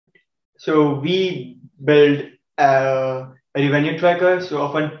So we build a revenue tracker. So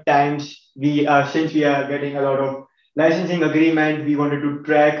oftentimes since we are getting a lot of licensing agreement, we wanted to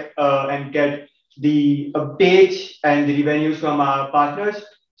track and get the updates and the revenues from our partners.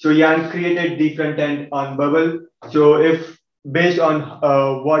 So Jan created the front end on Bubble. So if based on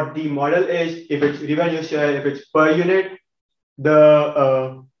what the model is, if it's revenue share, if it's per unit,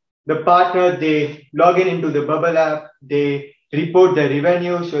 the the partner, they log in into the Bubble app, they report their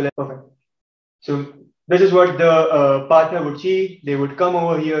revenue. So perfect. So this is what the partner would see. They would come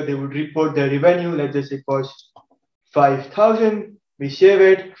over here, they would report their revenue. Let's just say cost 5,000. We save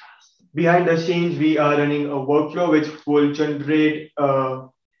it. Behind the scenes, we are running a workflow which will generate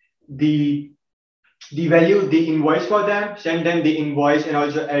the the value, the invoice for them, send them the invoice, and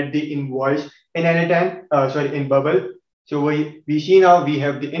also add the invoice in anytime, in Bubble. So we see now we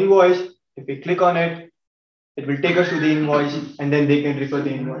have the invoice. If we click on it, it will take us to the invoice, and then they can refer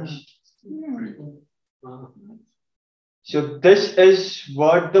the invoice. So this is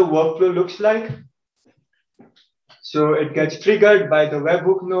what the workflow looks like. So it gets triggered by the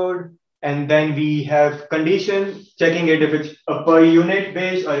webhook node, and then we have condition checking it if it's a per unit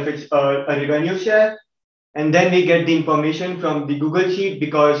base or if it's a revenue share. And then we get the information from the Google Sheet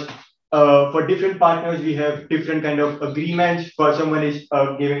because for different partners, we have different kind of agreements. For someone is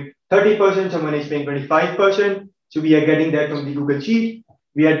giving 30%, someone is paying 25%. So we are getting that from the Google Sheet.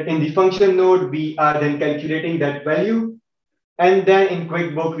 We are in the function node, we are then calculating that value. And then in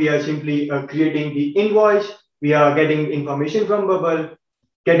QuickBook, we are simply creating the invoice. We are getting information from Bubble,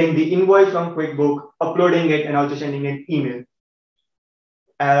 getting the invoice from QuickBook, uploading it, and also sending an email.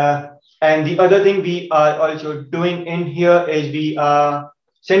 And the other thing we are also doing in here is we are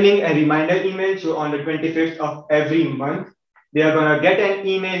sending a reminder email. So on the 25th of every month, they are going to get an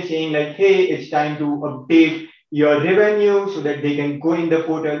email saying like, hey, it's time to update your revenue so that they can go in the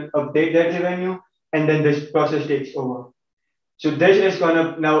portal, update that revenue, and then this process takes over. So this is going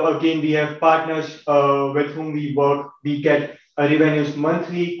to, now again, we have partners with whom we work. We get revenues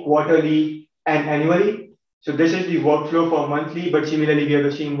monthly, quarterly, and annually. So this is the workflow for monthly, but similarly, we have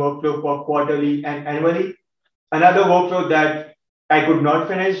the same workflow for quarterly and annually. Another workflow that I could not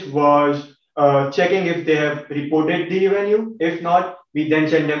finish was checking if they have reported the revenue. If not, we then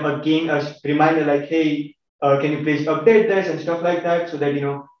send them again a reminder like, hey, can you please update this and stuff like that, so that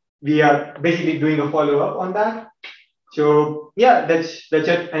we are basically doing a follow-up on that. So yeah, that's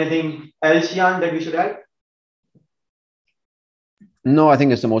it. Anything else, Jan, that we should add? No, I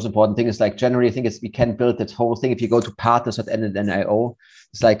think it's the most important thing is like generally, I think we can build that whole thing. If you go to partners.n.io,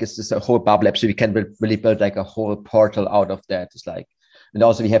 it's just a whole bubble app. So we can really build like a whole portal out of that. It's like, and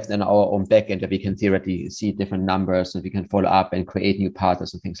also we have then our own backend that we can theoretically see different numbers and we can follow up and create new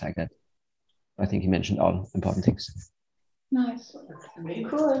partners and things like that. I think he mentioned all important things. Nice.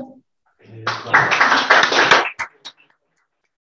 Cool.